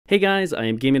Hey guys, I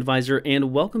am Game Advisor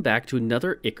and welcome back to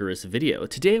another Icarus video.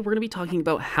 Today we're going to be talking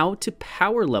about how to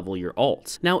power level your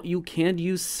alts. Now you can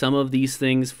use some of these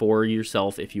things for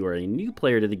yourself if you are a new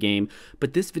player to the game,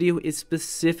 but this video is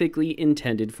specifically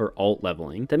intended for alt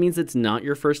leveling. That means it's not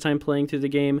your first time playing through the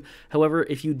game. However,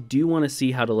 if you do want to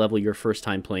see how to level your first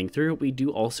time playing through, we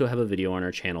do also have a video on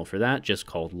our channel for that, just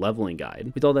called Leveling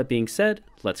Guide. With all that being said,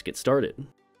 let's get started.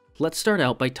 Let's start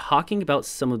out by talking about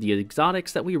some of the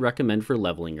exotics that we recommend for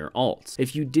leveling your alts.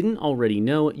 If you didn't already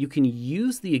know, you can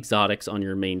use the exotics on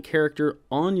your main character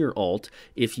on your alt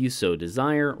if you so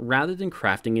desire, rather than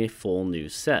crafting a full new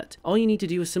set. All you need to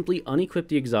do is simply unequip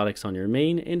the exotics on your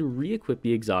main and re-equip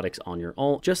the exotics on your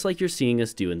alt, just like you're seeing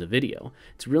us do in the video.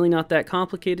 It's really not that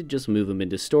complicated, just move them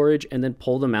into storage and then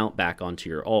pull them out back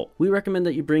onto your alt. We recommend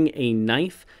that you bring a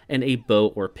knife and a bow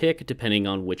or pick, depending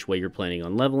on which way you're planning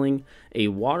on leveling, a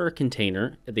water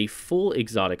container, the full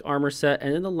exotic armor set,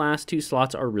 and then the last two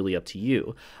slots are really up to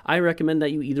you. I recommend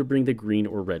that you either bring the green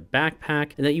or red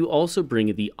backpack, and that you also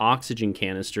bring the oxygen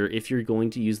canister if you're going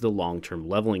to use the long-term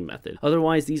leveling method.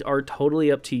 Otherwise, these are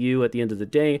totally up to you at the end of the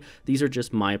day. These are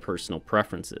just my personal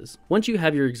preferences. Once you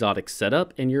have your exotics set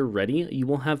up and you're ready, you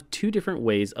will have two different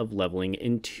ways of leveling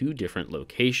in two different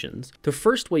locations. The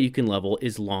first way you can level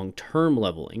is long-term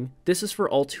leveling. This is for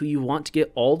alts who you want to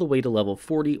get all the way to level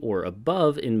 40 or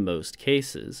above in most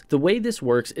cases. The way this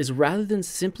works is rather than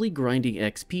simply grinding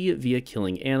XP via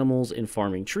killing animals and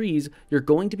farming trees, you're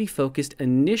going to be focused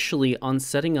initially on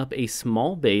setting up a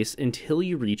small base until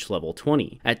you reach level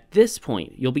 20. At this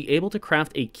point, you'll be able to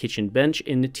craft a kitchen bench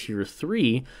in tier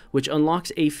 3, which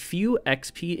unlocks a few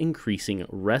XP increasing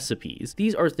recipes.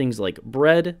 These are things like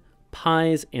bread,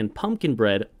 pies, and pumpkin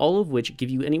bread, all of which give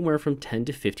you anywhere from 10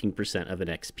 to 15% of an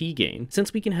XP gain.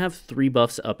 Since we can have 3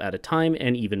 buffs up at a time,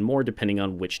 and even more depending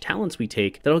on which talents we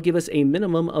take, that'll give us a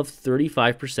minimum of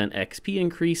 35% XP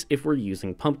increase if we're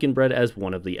using pumpkin bread as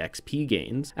one of the XP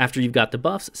gains. After you've got the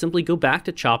buffs, simply go back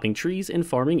to chopping trees and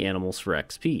farming animals for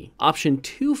XP. Option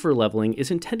 2 for leveling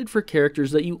is intended for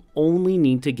characters that you only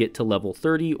need to get to level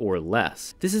 30 or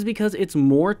less. This is because it's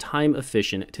more time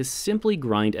efficient to simply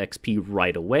grind XP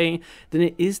right away than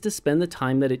it is to spend the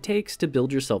time that it takes to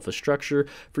build yourself a structure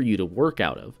for you to work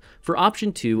out of. For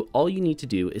option 2, all you need to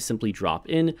do is simply drop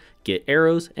in, get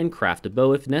arrows, and craft a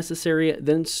bow if necessary,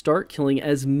 then start killing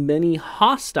as many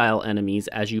hostile enemies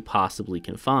as you possibly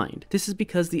can find. This is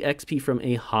because the XP from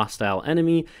a hostile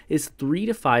enemy is 3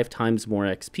 to 5 times more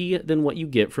XP than what you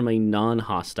get from a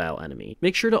non-hostile enemy.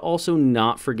 Make sure to also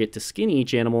not forget to skin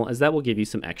each animal, as that will give you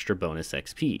some extra bonus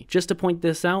XP. Just to point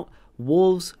this out,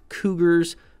 wolves,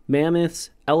 cougars,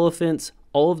 mammoths, elephants,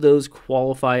 all of those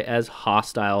qualify as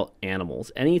hostile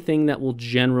animals. Anything that will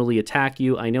generally attack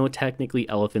you. I know technically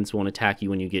elephants won't attack you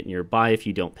when you get nearby if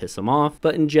you don't piss them off,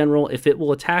 but in general, if it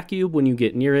will attack you when you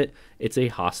get near it, it's a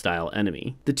hostile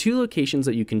enemy. The two locations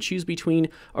that you can choose between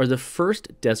are the first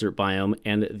desert biome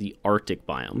and the Arctic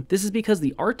biome. This is because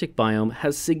the Arctic biome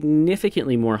has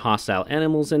significantly more hostile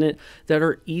animals in it that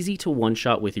are easy to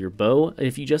one-shot with your bow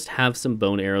if you just have some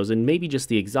bone arrows and maybe just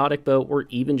the exotic bow or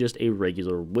even just a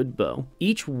regular wood bow.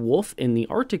 Each wolf in the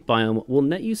Arctic biome will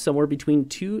net you somewhere between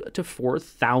 2,000 to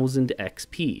 4,000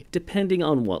 XP, depending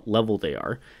on what level they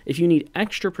are. If you need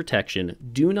extra protection,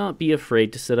 do not be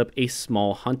afraid to set up a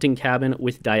small hunting cabin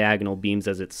with diagonal beams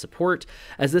as its support,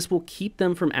 as this will keep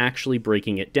them from actually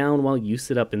breaking it down while you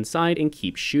sit up inside and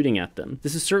keep shooting at them.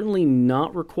 This is certainly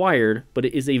not required, but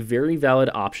it is a very valid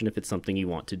option if it's something you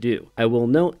want to do. I will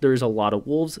note there is a lot of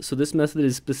wolves, so this method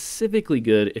is specifically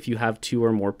good if you have 2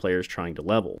 or more players trying to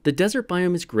level. The desert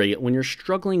biome is great when you're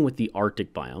struggling with the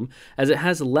Arctic biome, as it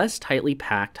has less tightly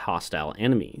packed hostile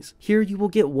enemies. Here you will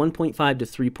get 1.5 to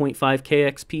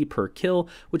 3.5k XP per kill,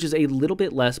 which is a little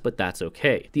bit less, but that's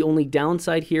okay. The only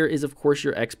downside here is, of course,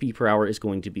 your XP per hour is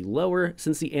going to be lower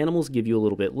since the animals give you a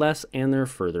little bit less and they're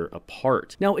further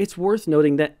apart. Now, it's worth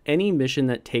noting that any mission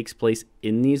that takes place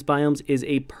in these biomes is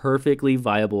a perfectly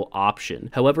viable option.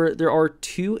 However, there are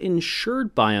 2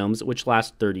 insured biomes which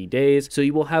last 30 days, so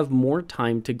you will have more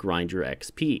time to grind your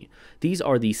XP. These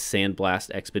are the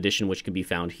Sandblast Expedition, which can be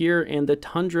found here, and the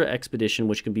Tundra Expedition,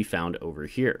 which can be found over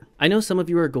here. I know some of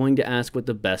you are going to ask what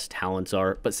the best talents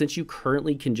are, but since you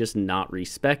currently can just not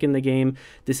respec in the game,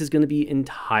 this is going to be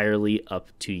entirely up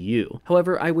to you.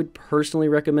 However, I would personally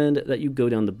recommend that you go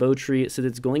down the bow tree, since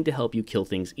it's going to help you kill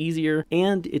things easier,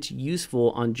 and it's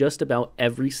useful on just about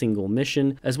every single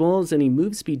mission, as well as any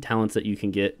move speed talents that you can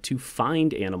get to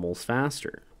find animals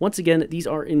faster. Once again, these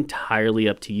are entirely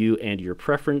up to you and your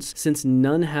preference, since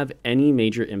none have any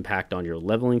major impact on your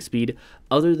leveling speed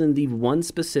other than the one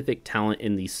specific talent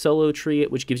in the solo tree,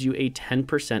 which gives you a 10%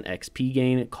 XP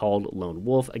gain called Lone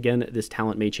Wolf. Again, this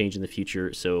talent may change in the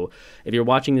future, so if you're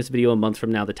watching this video a month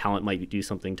from now, the talent might do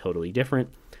something totally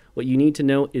different. What you need to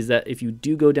know is that if you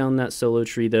do go down that solo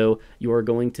tree though, you are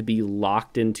going to be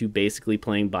locked into basically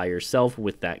playing by yourself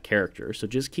with that character. So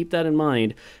just keep that in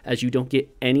mind, as you don't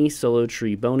get any solo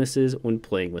tree bonuses when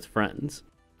playing with friends.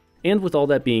 And with all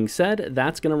that being said,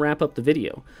 that's going to wrap up the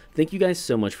video. Thank you guys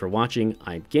so much for watching.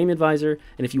 I'm Game Advisor,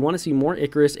 and if you want to see more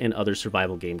Icarus and other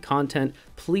survival game content,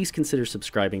 please consider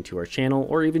subscribing to our channel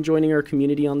or even joining our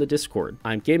community on the Discord.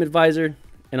 I'm Game Advisor,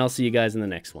 and I'll see you guys in the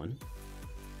next one.